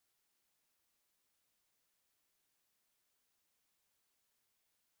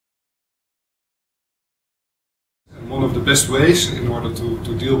of the best ways in order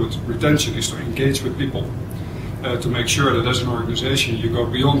to deal with retention is to engage with people, to make sure that as an organization you go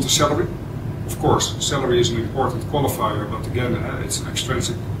beyond the salary. Of course, salary is an important qualifier, but again, it's an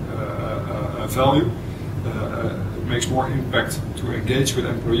extrinsic value. It makes more impact to engage with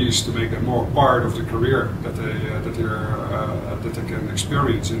employees, to make them more part of the career that they can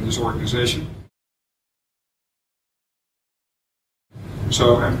experience in this organization.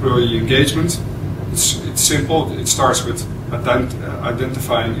 So employee engagement, it's simple. It starts with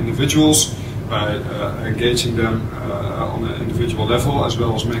identifying individuals by engaging them on an individual level, as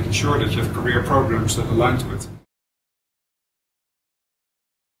well as making sure that you have career programs that align to it.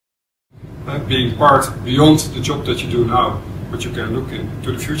 Being part beyond the job that you do now, but you can look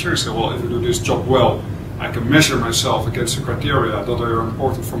into the future and say, well, if I do this job well, I can measure myself against the criteria that are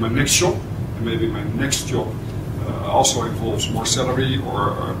important for my next job, and maybe my next job also involves more salary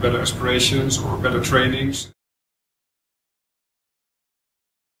or better aspirations or better trainings.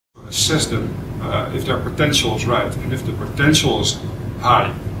 Assess them if their potential is right, and if the potential is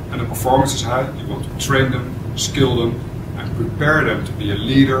high and the performance is high, you want to train them, skill them, and prepare them to be a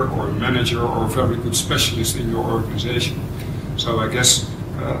leader or a manager or a very good specialist in your organization. So I guess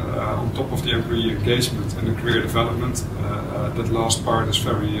on top of the employee engagement and the career development, that last part is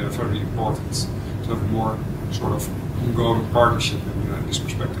very important, to have a more sort of ongoing partnership in this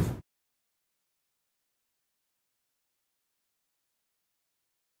perspective.